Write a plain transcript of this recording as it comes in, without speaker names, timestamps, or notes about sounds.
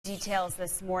Details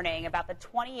this morning about the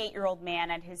 28-year-old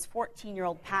man and his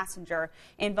 14-year-old passenger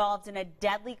involved in a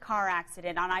deadly car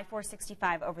accident on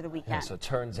I-465 over the weekend. Yeah, so it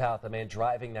turns out the man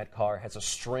driving that car has a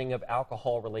string of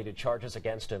alcohol-related charges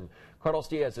against him. Carlos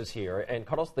Diaz is here, and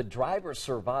Carlos, the driver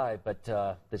survived,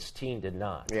 but this teen did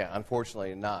not. Yeah,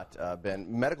 unfortunately not, Ben.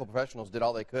 Medical professionals did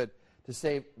all they could to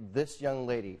save this young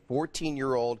lady,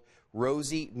 14-year-old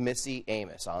Rosie Missy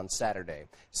Amos, on Saturday.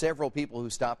 Several people who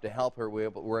stopped to help her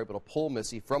were able to pull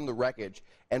Missy from the wreckage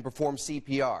and perform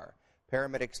CPR.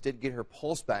 Paramedics did get her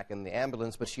pulse back in the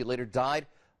ambulance, but she later died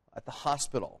at the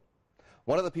hospital.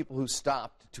 One of the people who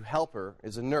stopped to help her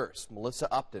is a nurse,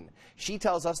 Melissa Upton. She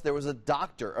tells us there was a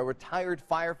doctor, a retired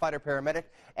firefighter paramedic,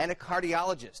 and a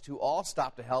cardiologist who all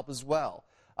stopped to help as well.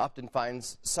 Upton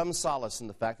finds some solace in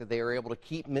the fact that they were able to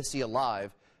keep Missy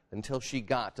alive until she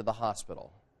got to the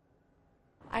hospital.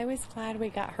 I was glad we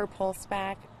got her pulse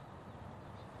back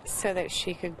so that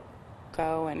she could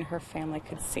go and her family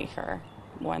could see her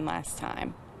one last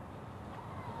time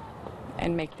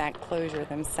and make that closure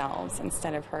themselves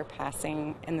instead of her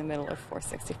passing in the middle of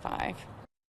 465.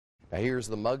 Now here's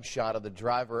the mugshot of the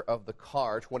driver of the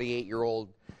car, 28-year-old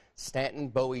Stanton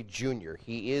Bowie Jr.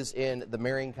 He is in the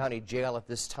Marion County Jail at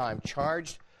this time,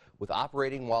 charged with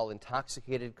operating while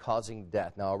intoxicated, causing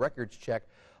death. Now, a records check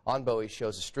on Bowie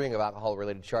shows a string of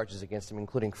alcohol-related charges against him,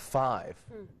 including 5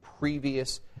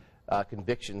 previous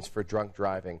convictions for drunk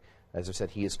driving. As I said,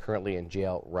 he is currently in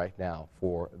jail right now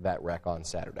for that wreck on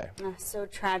Saturday. So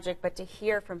tragic, but to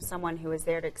hear from someone who was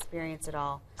there to experience it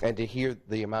all. And to hear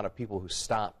the amount of people who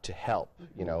stopped to help,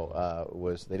 you know,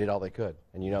 they did all they could.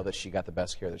 And you know that she got the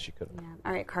best care that she could have. Yeah.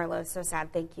 All right, Carlos, so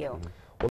sad. Thank you.